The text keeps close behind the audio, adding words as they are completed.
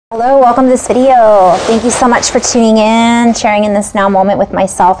Hello, welcome to this video. Thank you so much for tuning in, sharing in this now moment with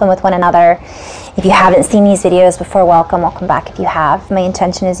myself and with one another. If you haven't seen these videos before, welcome back if you have. My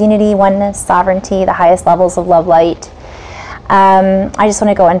intention is unity, oneness, sovereignty, the highest levels of love light. I just want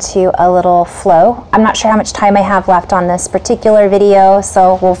to go into a little flow. I'm not sure how much time I have left on this particular video,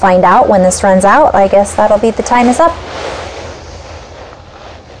 so we'll find out when this runs out. I guess that'll be the time is up.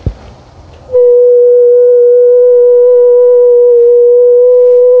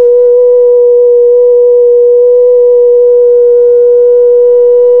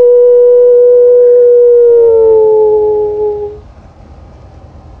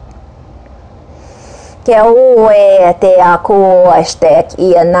 Ke te a kua stek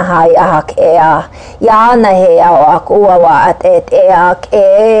ia nahai ahak ea. Ya nahe a kua wa te ak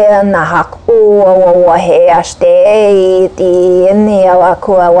e nahak ua he aste ti ni a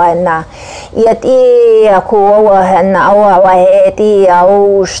kua wa na. Ia ti a kua wa na wa he ti a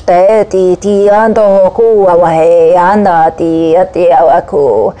uste ti ando kua wa he anda ti a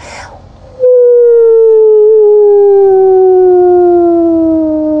ku.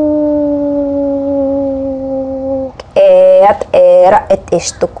 Era et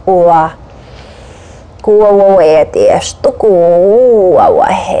istukua kuo et istukua wa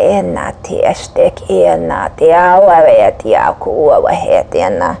hena ti estek ena ti awa et ya kuo wa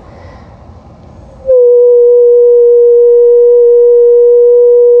hetena.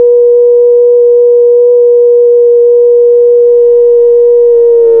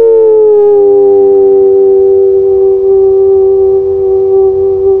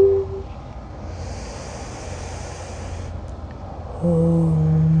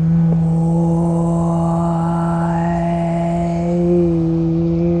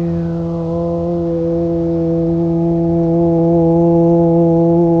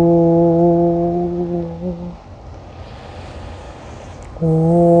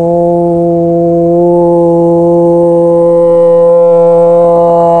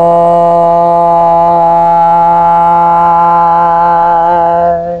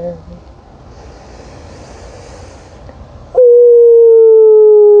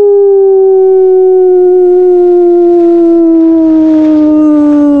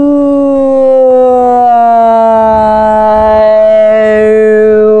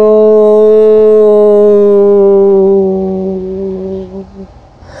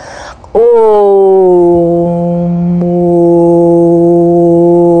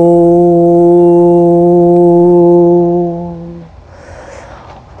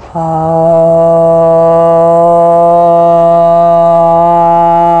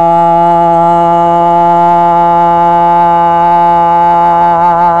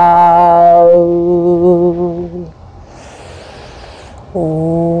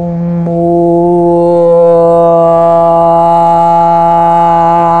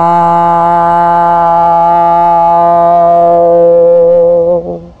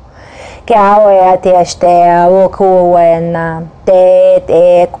 Te este o kuena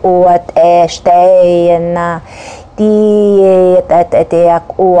te kuat este na ti te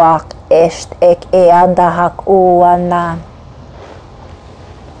akuak est ek e anda hak uana.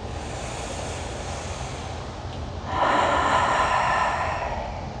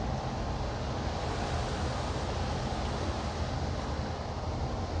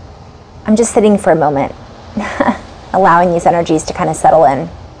 I'm just sitting for a moment, allowing these energies to kind of settle in.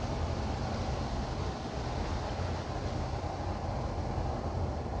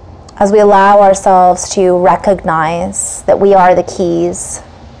 As we allow ourselves to recognize that we are the keys,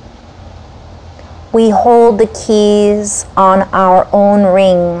 we hold the keys on our own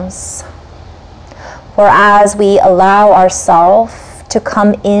rings. For as we allow ourselves to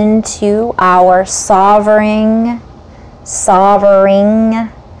come into our sovereignty,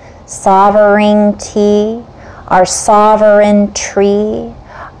 our sovereignty,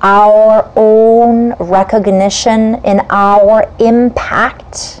 our own recognition in our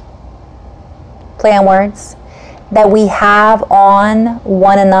impact, play on words, that we have on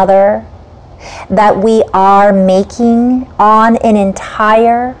one another, that we are making on an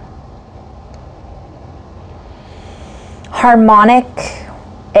entire harmonic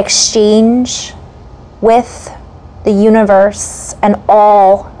exchange with the universe and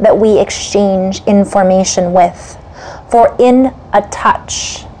all that we exchange information with. For in a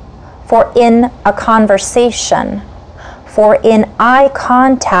touch, for in a conversation, for in eye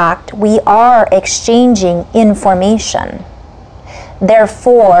contact, we are exchanging information.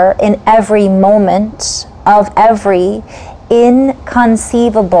 Therefore, in every moment of every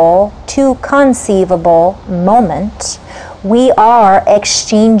inconceivable to conceivable moment, we are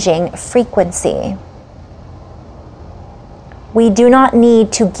exchanging frequency. We do not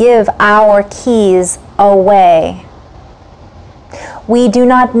need to give our keys away. We do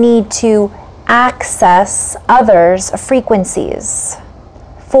not need to access others' frequencies.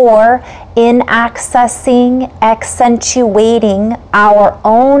 For in accessing, accentuating our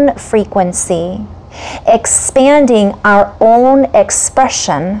own frequency, expanding our own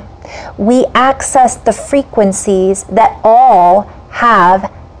expression, we access the frequencies that all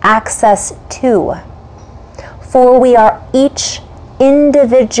have access to. For we are each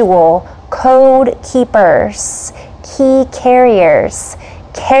individual code keepers, key carriers,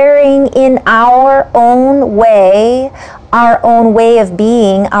 carrying in our own way of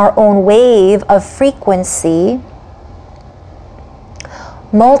being, our own wave of frequency,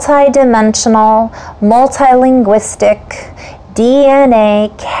 multidimensional, multilinguistic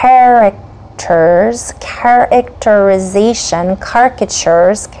DNA caricatures,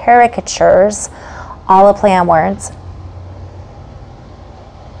 all a play on words.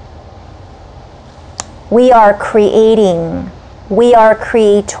 We are creating. We are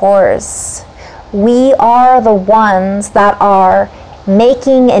creators. We are the ones that are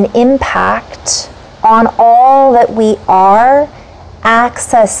making an impact on all that we are,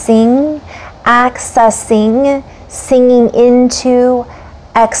 accessing, singing into,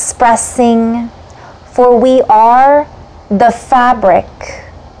 expressing. For we are the fabric.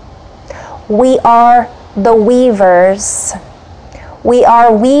 We are the weavers. We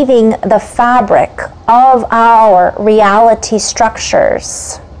are weaving the fabric of our reality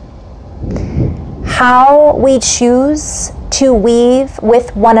structures. How we choose to weave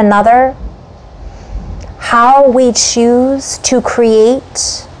with one another, how we choose to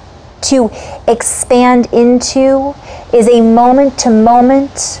create, to expand into, is a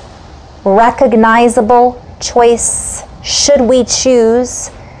moment-to-moment, recognizable choice, should we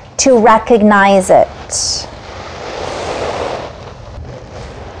choose to recognize it.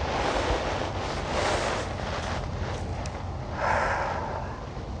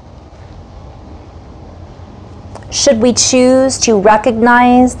 Should we choose to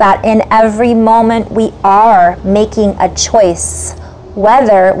recognize that in every moment we are making a choice,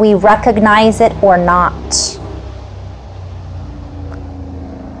 whether we recognize it or not.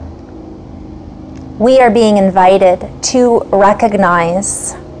 We are being invited to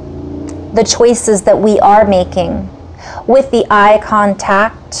recognize the choices that we are making with the eye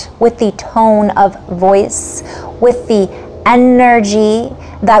contact, with the tone of voice, with the energy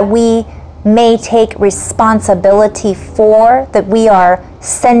that we may take responsibility for, that we are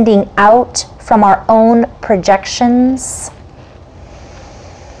sending out from our own projections.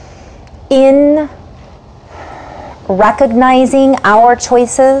 In recognizing our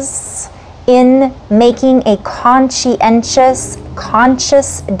choices, in making a conscious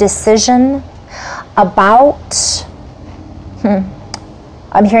decision about,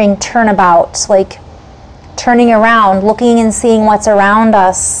 I'm hearing turnabout, like turning around, looking and seeing what's around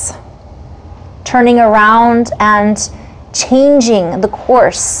us, turning around and changing the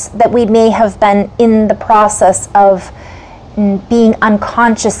course that we may have been in the process of being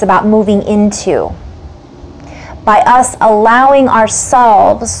unconscious about moving into. By us allowing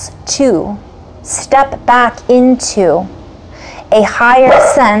ourselves to step back into a higher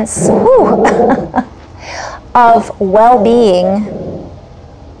sense of well-being.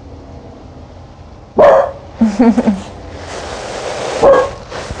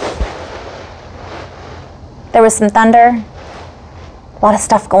 There was some thunder, a lot of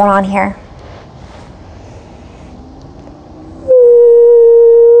stuff going on here.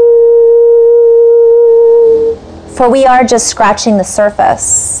 For we are just scratching the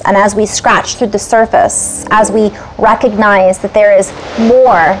surface, and as we scratch through the surface, as we recognize that there is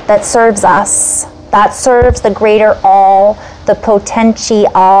more that serves us, that serves the greater all, the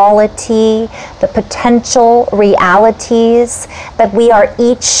potentiality, the potential realities that we are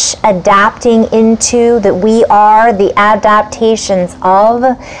each adapting into, that we are the adaptations of,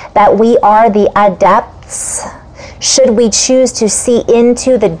 that we are the adepts. Should we choose to see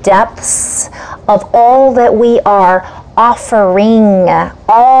into the depths of all that we are offering,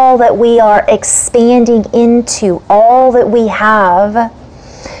 all that we are expanding into, all that we have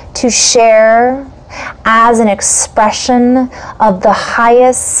to share as an expression of the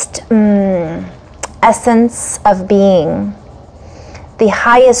highest essence of being, the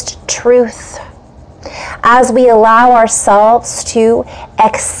highest truth, as we allow ourselves to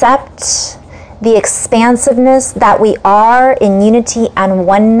accept the expansiveness that we are in unity and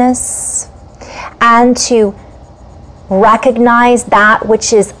oneness, and to recognize that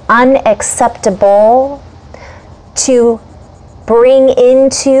which is unacceptable, to bring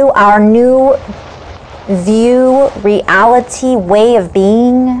into our new view, reality, way of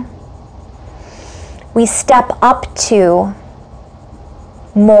being, we step up to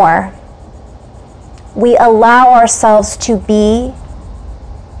more. We allow ourselves to be,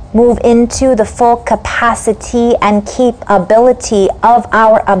 move into the full capacity and capability of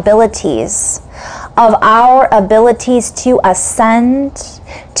our abilities to ascend,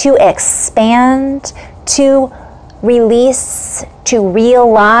 to expand, to release, to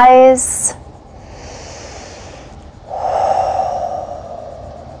realize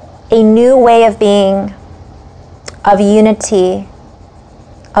a new way of being, of unity,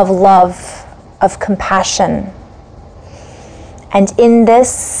 of love, of compassion. And in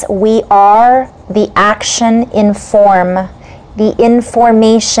this, we are the action in form, the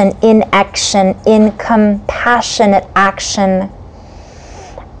information in action, in compassionate action,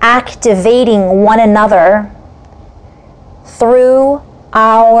 activating one another through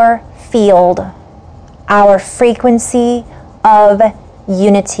our field, our frequency of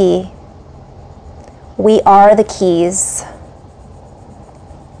unity. We are the keys.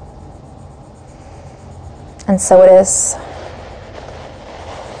 And so it is.